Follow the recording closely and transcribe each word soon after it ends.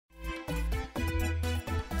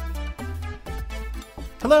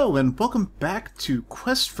Hello and welcome back to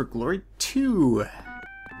Quest for Glory 2.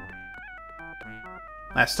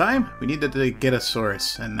 Last time, we needed to get a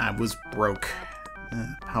source, and I was broke.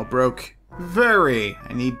 How broke? Very!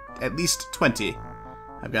 I need at least 20.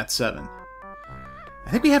 I've got 7.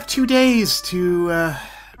 I think we have 2 days to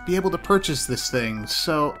be able to purchase this thing,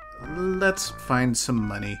 so let's find some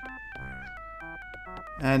money.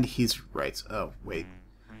 And he's right. Oh, wait.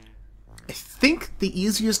 I think the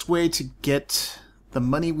easiest way to get the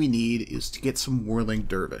money we need is to get some Whirling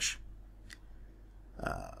Dervish.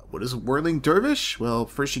 What is a Whirling Dervish? Well,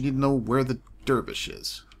 first you need to know where the Dervish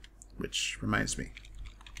is. Which reminds me.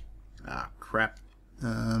 Ah, crap.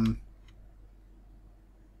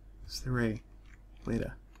 Is there a way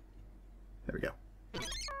to... There we go.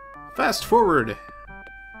 Fast forward!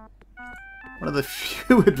 One of the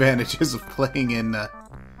few advantages of playing in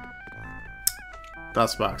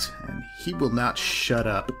DOSBox. And he will not shut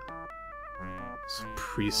up. It's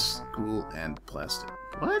preschool and plastic.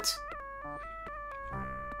 What?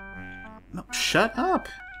 No, shut up!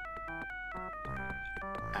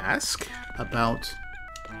 Ask about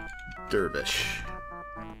Dervish.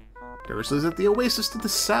 Dervish lives at the oasis to the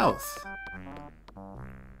south.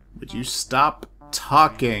 Would you stop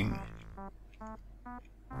talking?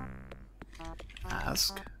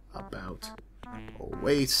 Ask about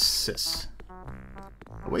oasis.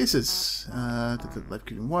 Oasis.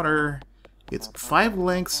 Life-giving water. It's 5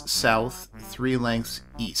 lengths south, 3 lengths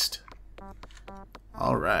east.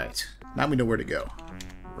 Alright. Now we know where to go.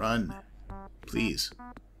 Run. Please.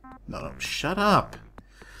 No, shut up.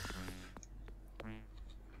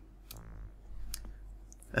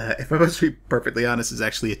 If I must be perfectly honest, it's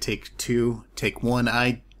actually a take 2. Take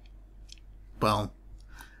 1, well,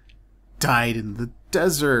 died in the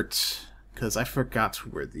desert. Because I forgot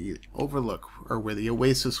where the overlook, or where the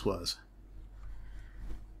oasis was.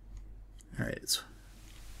 Alright.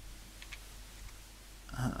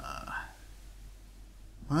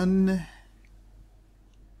 1,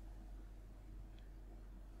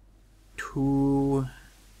 2,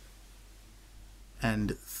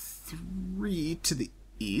 and 3 to the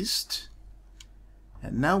east.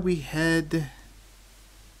 And now we head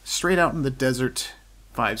straight out in the desert,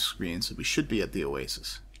 5 screens, and we should be at the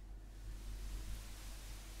oasis.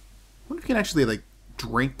 I wonder if you can actually, like,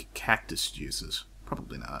 drink cactus juices.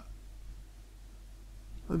 Probably not.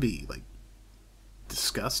 That would be, like,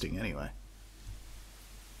 disgusting anyway.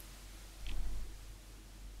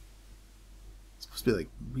 It's supposed to be, like,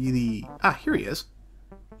 really... Ah, here he is.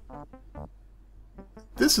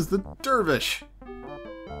 This is the Dervish.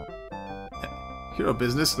 Hero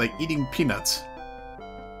business, like eating peanuts.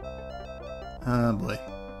 Oh, boy.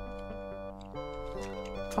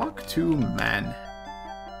 Talk to man.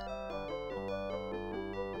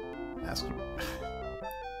 Ask...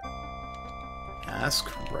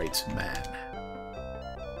 Ask right man.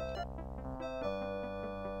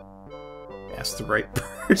 Ask the right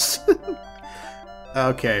person.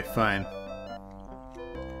 Okay, fine.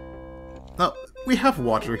 Oh, we have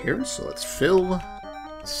water here, so let's fill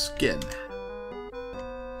skin.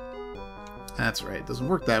 That's right, it doesn't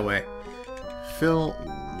work that way. Fill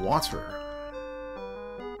water.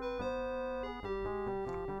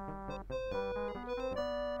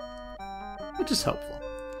 Which is helpful.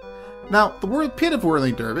 Now, the pit of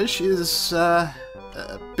Whirling Dervish is a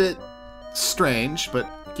bit strange, but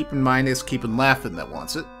keep in mind it's Keepin' Laughin' that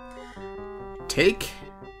wants it. Take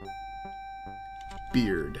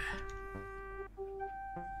beard.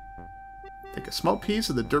 Take a small piece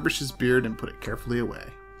of the Dervish's beard and put it carefully away.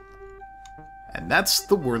 And that's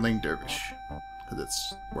the Whirling Dervish. Because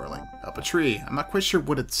it's whirling up a tree. I'm not quite sure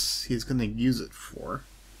what he's going to use it for.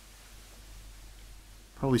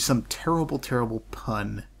 Probably some terrible, terrible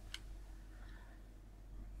pun.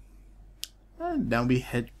 And now we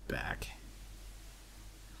head back.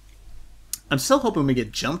 I'm still hoping we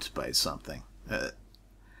get jumped by something. The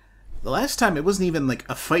last time it wasn't even like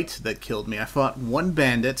a fight that killed me. I fought 1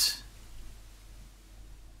 bandit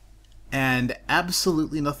and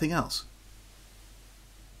absolutely nothing else.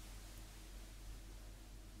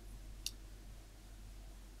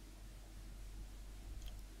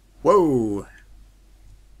 Whoa!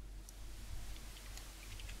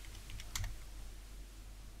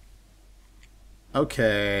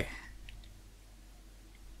 Okay.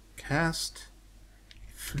 Cast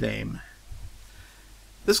flame.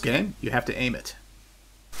 This game, you have to aim it.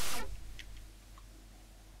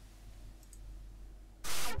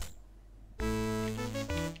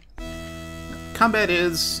 Combat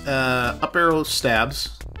is up arrow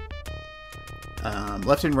stabs,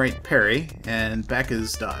 left and right parry, and back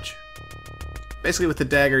is dodge. Basically with the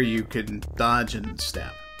dagger you can dodge and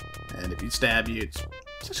stab. And if you stab,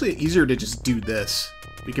 it's It's actually easier to just do this.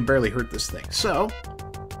 We can barely hurt this thing. So,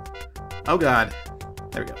 oh god.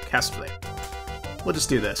 There we go. Cast Flame. We'll just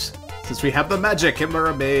do this. Since we have the magic and we're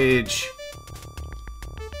a mage.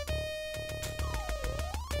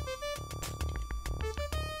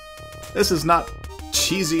 This is not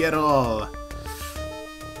cheesy at all.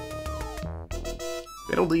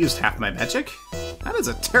 It only used half my magic? That is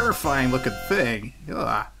a terrifying looking thing.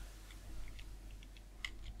 Ugh.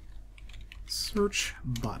 Search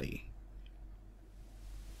body.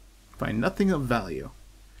 Find nothing of value.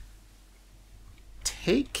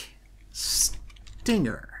 Take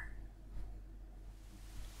Stinger.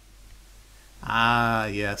 Ah,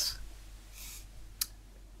 yes.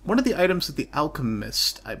 One of the items that the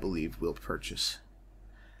alchemist, I believe, will purchase.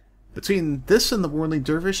 Between this and the Whirling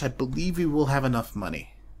Dervish, I believe we will have enough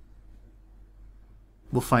money.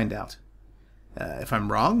 We'll find out. If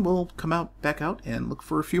I'm wrong, we'll come back out and look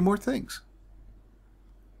for a few more things.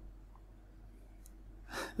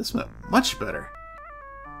 This went much better.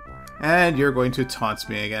 And you're going to taunt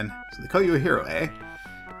me again. So they call you a hero, eh?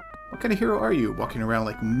 What kind of hero are you, walking around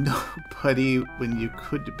like nobody when you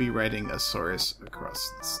could be riding a Saurus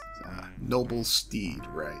across this noble steed,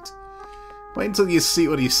 right? Wait until you see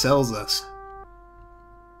what he sells us.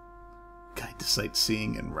 Guide to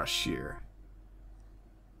Sightseeing and Rashir.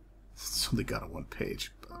 It's only got a one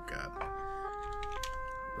page. Oh god.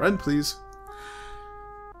 Run, please.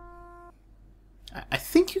 I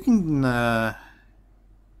think you can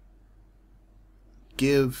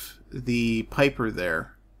give the Piper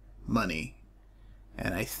there money.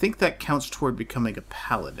 And I think that counts toward becoming a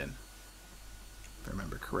paladin. If I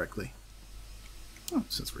remember correctly. Oh,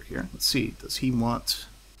 since we're here, let's see. Does he want...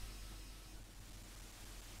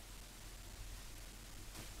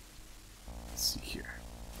 Let's see here.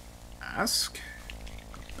 Ask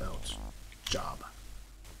about job.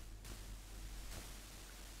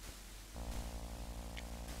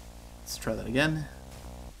 Let's try that again.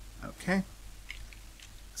 Okay.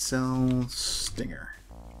 Sell Stinger.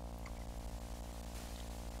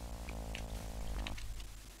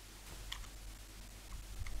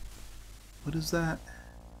 What is that?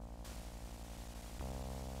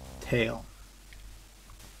 Tail.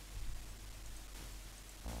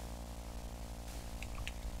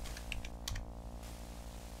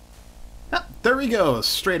 Ah, there we go.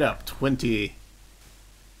 Straight up. 20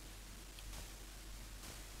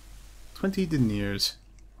 deniers.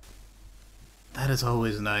 That is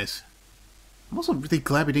always nice. I'm also really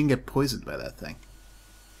glad we didn't get poisoned by that thing.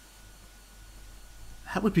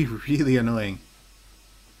 That would be really annoying.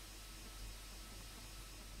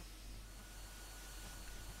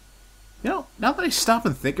 You know, now that I stop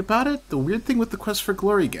and think about it, the weird thing with the Quest for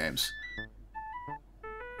Glory games,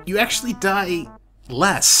 you actually die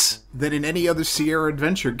less than in any other Sierra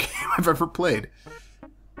Adventure game I've ever played.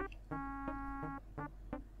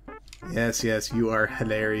 Yes, yes, you are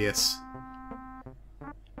hilarious.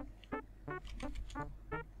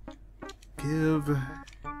 Give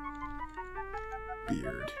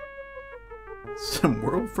Beard some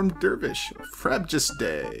world from Dervish. Frabjous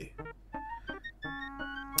Day.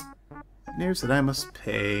 News that I must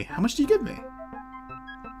pay. How much do you give me?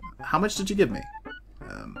 How much did you give me?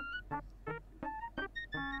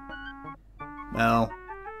 Well,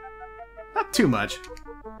 not too much.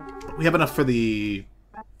 But we have enough for the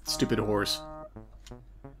stupid horse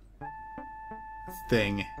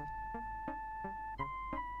thing.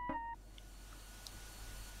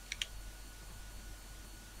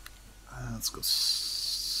 Let's go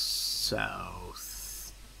south.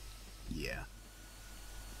 Yeah.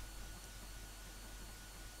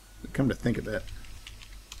 Come to think of it.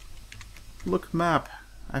 Look, map.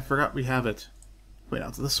 I forgot we have it. Wait,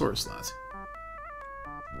 out to the source slot.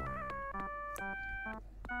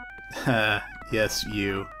 Yes,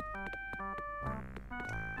 you.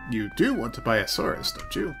 You do want to buy a Saurus,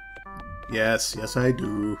 don't you? Yes, yes I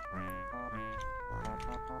do.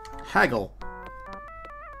 Haggle.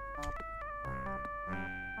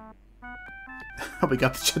 Oh, we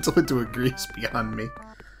got the gentleman to agree is beyond me.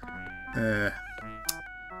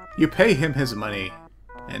 You pay him his money.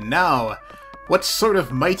 And now, what sort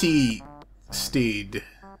of mighty steed?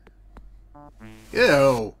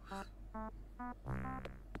 Ew.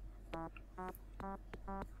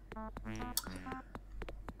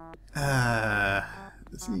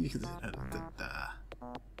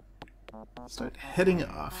 Start heading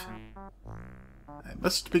off. I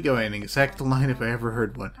must be going. Exact line if I ever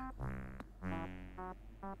heard one.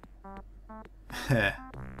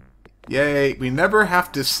 Yay, we never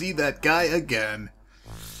have to see that guy again.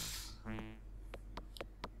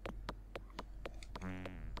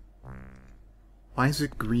 Why is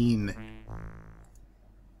it green?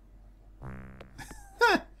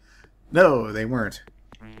 No, they weren't.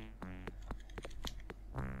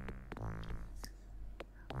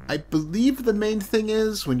 I believe the main thing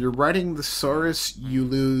is, when you're riding the Saurus, you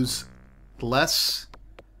lose less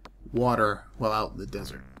water while out in the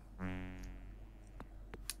desert.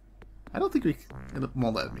 I don't think it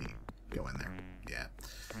won't let me go in there. Yeah.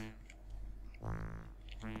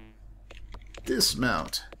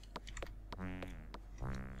 Dismount.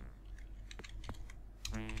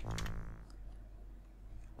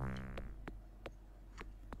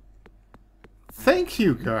 Thank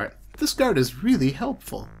you, guard. This guard is really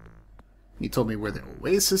helpful. He told me where the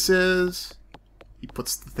oasis is. He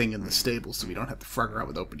puts the thing in the stable so we don't have to frug around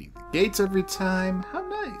with opening the gates every time. How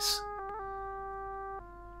nice.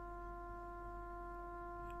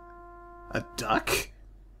 A duck?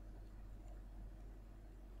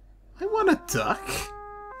 I want a duck.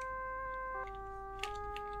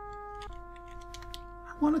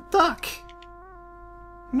 I want a duck.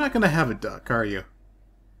 You're not gonna have a duck, are you?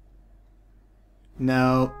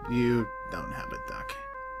 No, you don't have a duck.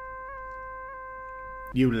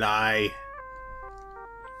 You lie.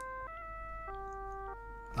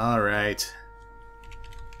 Alright.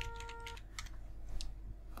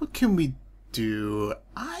 What can we do?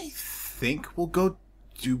 I think we'll go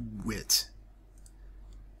do it.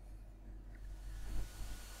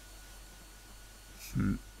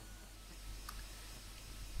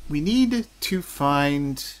 We need to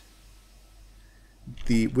find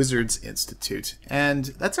the Wizards Institute, and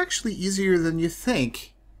that's actually easier than you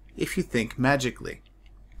think if you think magically.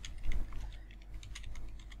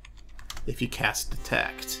 If you cast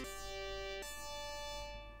Detect,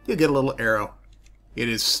 you'll get a little arrow. It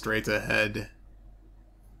is straight ahead.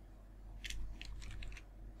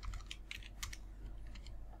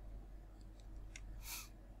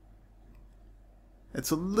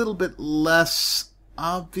 It's a little bit less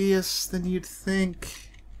obvious than you'd think.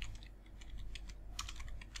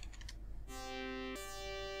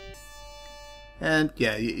 And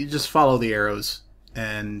yeah, you just follow the arrows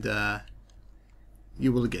and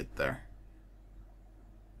you will get there.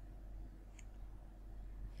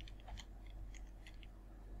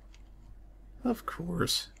 Of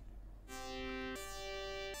course.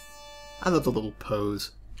 I love the little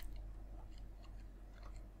pose.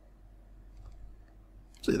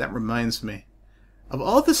 Actually, that reminds me. Of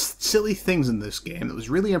all the silly things in this game that was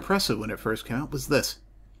really impressive when it first came out was this.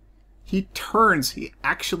 He turns. He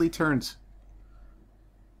actually turns.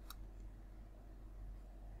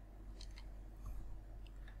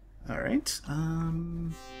 Alright,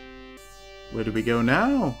 where do we go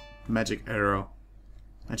now? Magic arrow.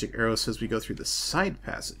 Magic arrow says we go through the side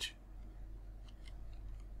passage.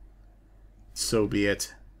 So be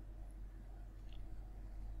it.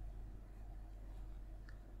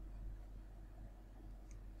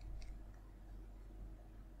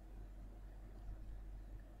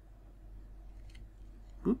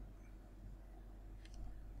 Boop.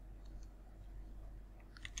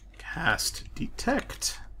 Cast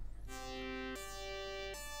Detect.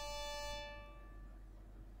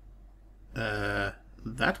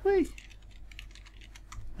 That way?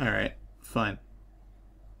 Alright, fine.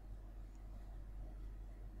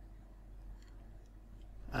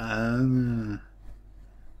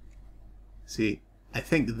 See, I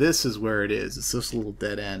think this is where it is. It's this little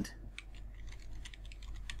dead end.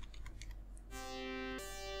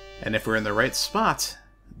 And if we're in the right spot,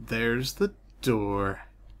 there's the door.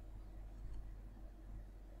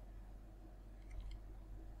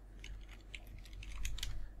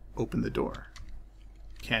 Open the door.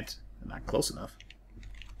 Can't. Not close enough.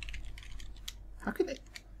 How can they...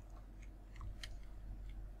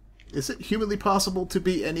 Is it humanly possible to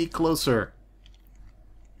be any closer?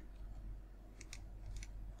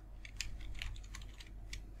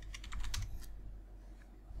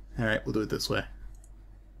 Alright, we'll do it this way.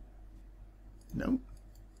 Nope.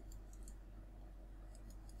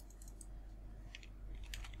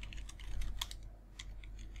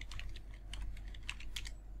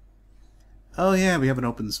 Oh yeah, we haven't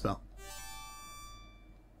opened the spell.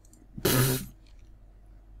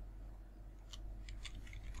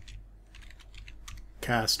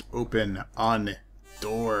 Cast open on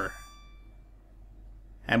door.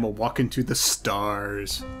 And we'll walk into the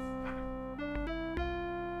stars.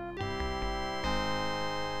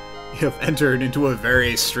 You have entered into a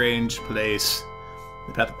very strange place.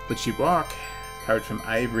 The path up which you walk, carved from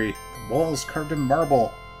ivory, the walls carved in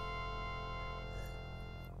marble.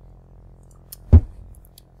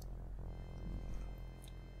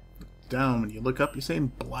 Down, when you look up, you say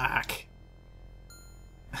black.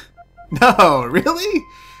 No, really?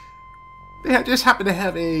 They just happen to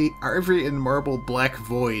have a ivory and marble black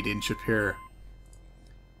void in Shapir.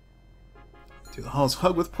 Through the halls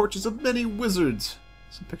hugged with portraits of many wizards.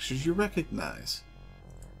 Some pictures you recognize.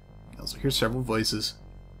 You also hear several voices.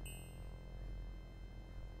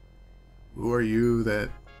 Who are you that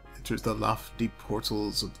enters the lofty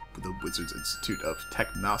portals of the Wizards Institute of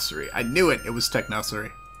Technossery? I knew it! It was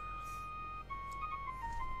Technossery.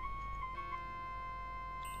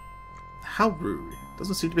 How rude.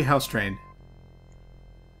 Doesn't seem to be house trained.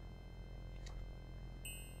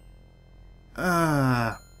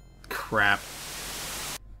 Ah, crap.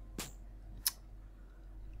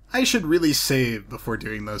 I should really save before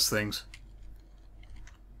doing those things.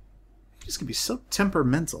 This can be so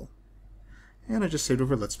temperamental. And I just saved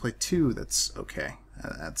over Let's Play 2. That's okay.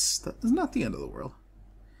 That's not the end of the world.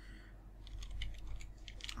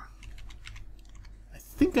 I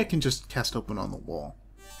think I can just cast open on the wall.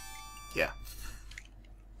 Yeah.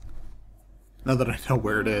 Now that I know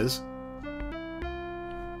where it is.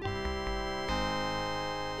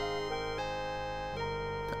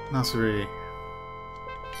 Technossery.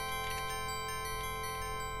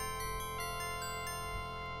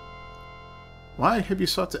 Why have you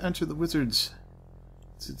sought to enter the Wizards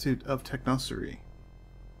Institute of Technossery?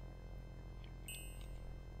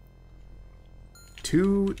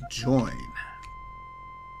 To join.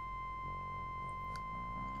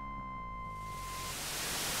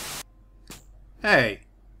 Hey!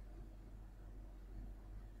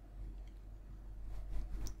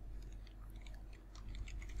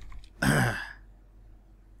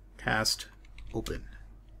 Cast open.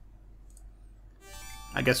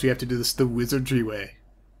 I guess we have to do this the wizardry way.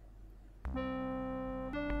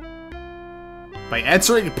 By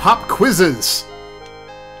answering pop quizzes!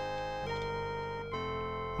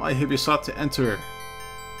 Why have you sought to enter?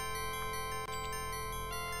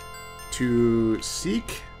 To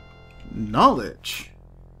seek knowledge.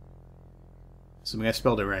 Assuming I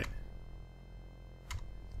spelled it right.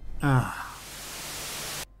 Ah.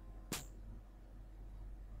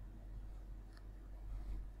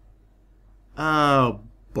 Oh,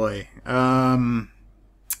 boy. Why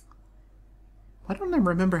don't I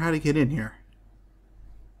remember how to get in here?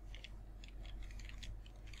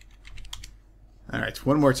 Alright,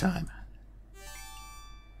 one more time.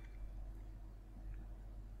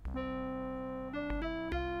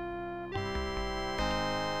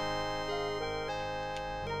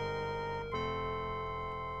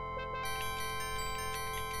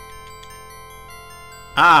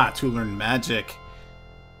 Ah, to learn magic.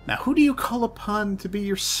 Now, who do you call upon to be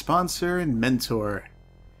your sponsor and mentor?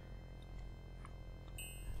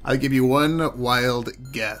 I'll give you one wild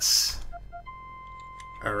guess.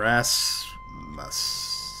 Erasmus.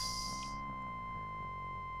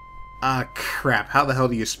 Ah, crap. How the hell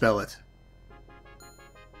do you spell it?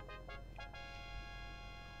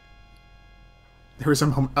 There was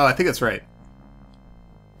some home... Oh, I think that's right.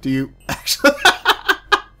 Do you... Actually...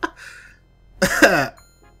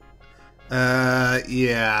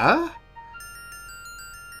 yeah.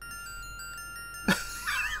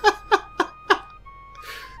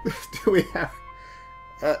 Do we have...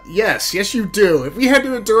 yes, you do. If we had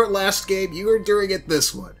to endure it last game, you are enduring it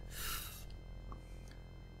this one.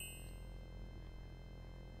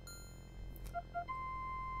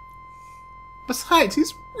 Besides,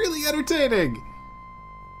 he's really entertaining.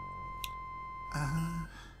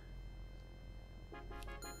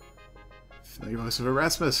 Familiar voice of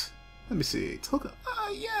Erasmus. Let me see. Toga. Ah,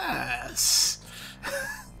 yes.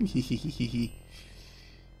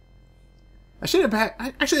 I should have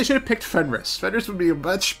actually I should have picked Fenris. Fenris would be a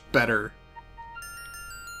much better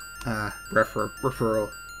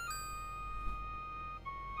referral.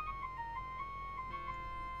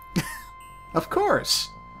 Of course.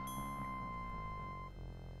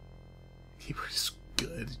 He was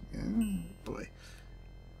good. Oh, boy.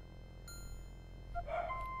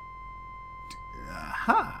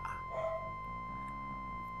 Aha.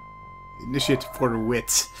 Initiate for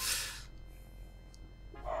wit.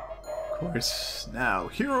 Of course. Now,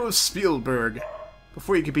 hero of Spielberg.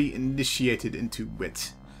 Before you can be initiated into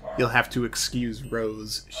wit, you'll have to excuse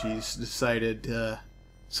Rose. She's decided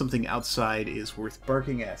something outside is worth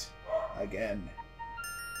barking at. Again.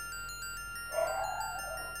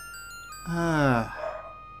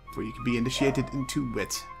 Before you can be initiated into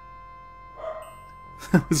wit.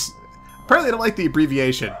 Apparently I don't like the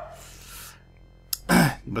abbreviation.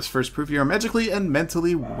 You must first prove you are magically and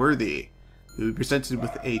mentally worthy. You will be presented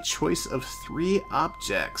with a choice of 3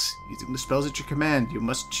 objects. Using the spells at your command, you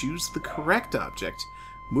must choose the correct object,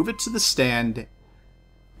 move it to the stand,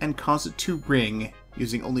 and cause it to ring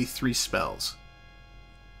using only 3 spells.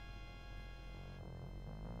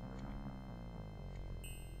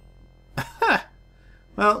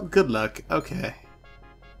 Well, good luck. Okay.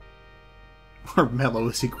 more mellow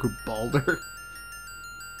as he grew balder.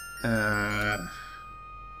 I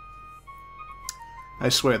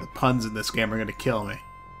swear the puns in this game are gonna kill me.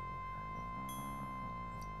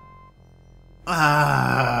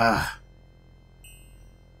 Ah.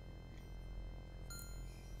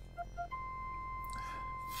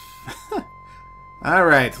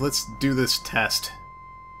 Alright, let's do this test.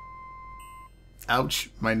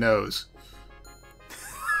 Ouch, my nose.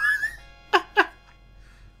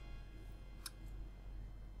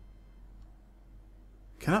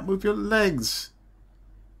 Cannot move your legs.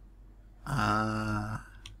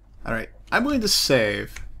 Alright, I'm going to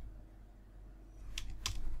save.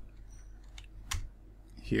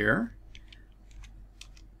 Here.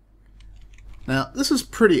 Now, this is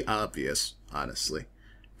pretty obvious, honestly.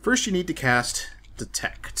 First, you need to cast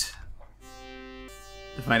Detect.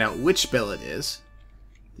 To find out which spell it is,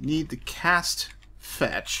 you need to cast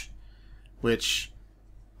Fetch, which,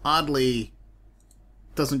 oddly,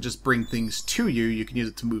 doesn't just bring things to you, you can use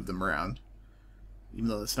it to move them around. Even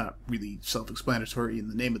though it's not really self-explanatory in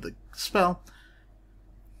the name of the spell.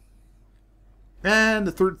 And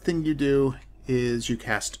the third thing you do is you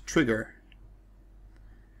cast Trigger.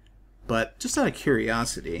 But, just out of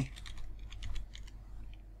curiosity...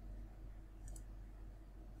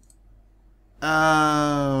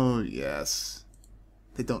 Oh, yes.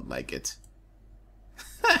 They don't like it.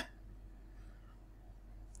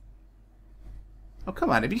 Oh,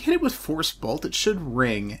 come on. If you hit it with Force Bolt, it should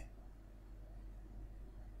ring.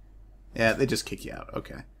 Yeah, they just kick you out.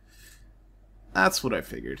 Okay. That's what I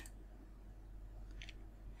figured.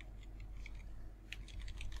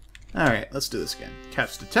 Alright, let's do this again.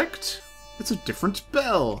 Cast Detect. It's a different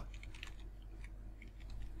spell.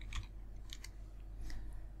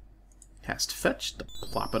 Cast Fetch to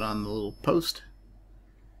plop it on the little post.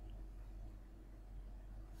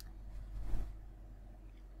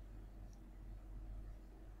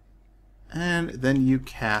 And then you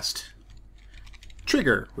cast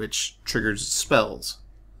Trigger, which triggers spells.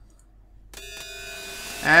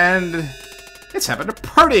 And it's having a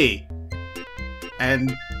party!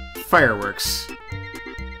 And fireworks.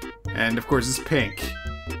 And of course it's pink.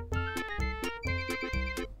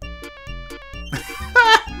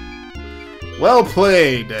 Well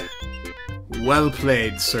played! Well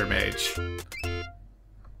played, Sir Mage.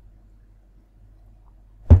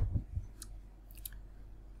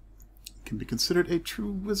 Can be considered a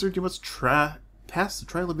true wizard, you must pass the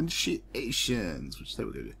trial of initiations, which they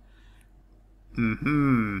would do.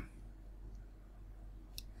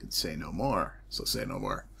 Could say no more, so say no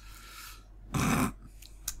more.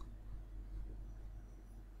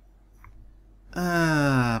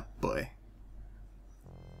 Boy.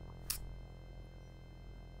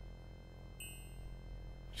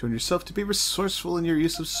 Showing yourself to be resourceful in your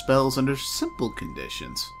use of spells under simple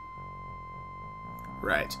conditions.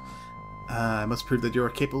 Right. I must prove that you are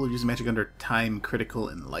capable of using magic under time critical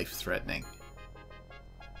and life-threatening.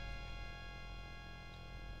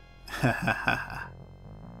 Ha ha ha.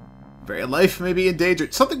 Very life may be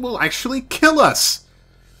endangered. Something will actually kill us!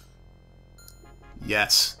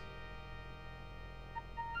 Yes.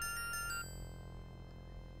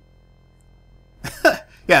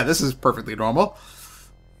 Yeah, this is perfectly normal.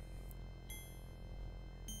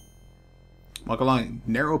 Walk along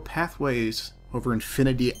narrow pathways over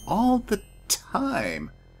infinity all the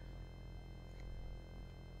time.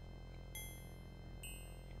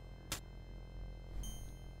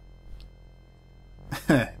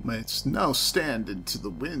 Might now stand into the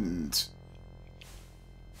wind.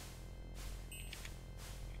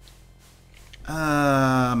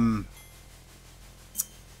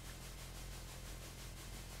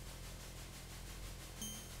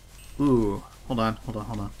 Ooh, hold on.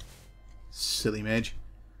 Silly mage.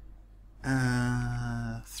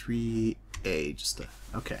 3A, just a...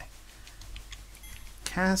 Okay.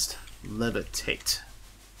 Cast Levitate.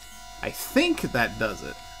 I think that does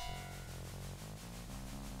it.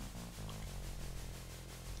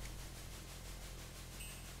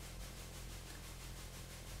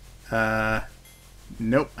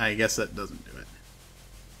 Nope, I guess that doesn't do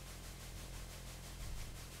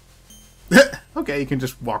it. Okay, you can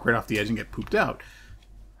just walk right off the edge and get pooped out.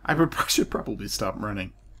 I should probably stop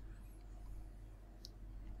running.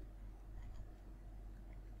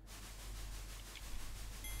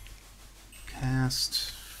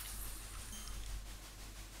 Cast...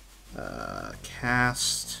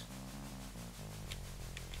 cast...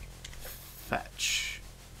 Fetch.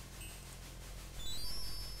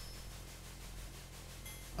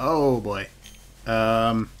 Oh boy.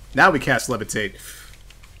 Now we cast Levitate.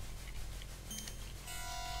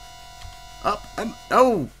 Up and...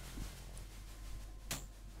 Oh!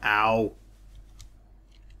 Ow.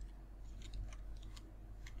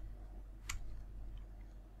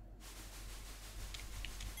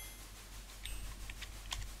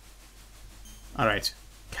 Alright.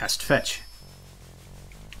 Cast fetch.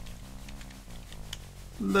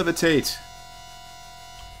 Levitate.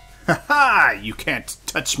 Ha-ha! You can't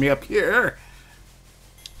touch me up here!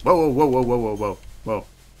 Whoa, whoa, whoa, whoa, whoa, whoa, whoa.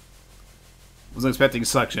 Wasn't expecting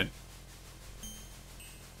suction.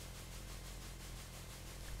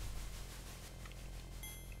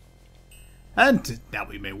 And now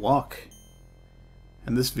we may walk.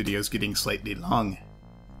 And this video is getting slightly long.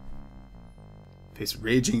 Face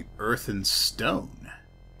raging earth and stone.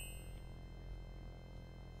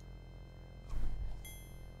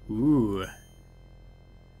 Ooh.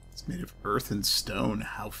 It's made of earth and stone.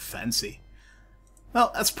 How fancy.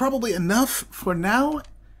 Well, that's probably enough for now.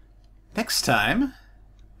 Next time,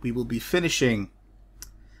 we will be finishing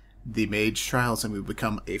the Mage Trials and we will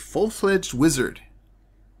become a full-fledged wizard.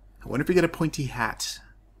 I wonder if we get a pointy hat.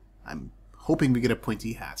 I'm hoping we get a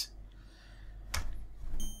pointy hat.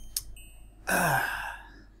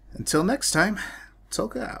 Until next time,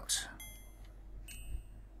 Tolka out.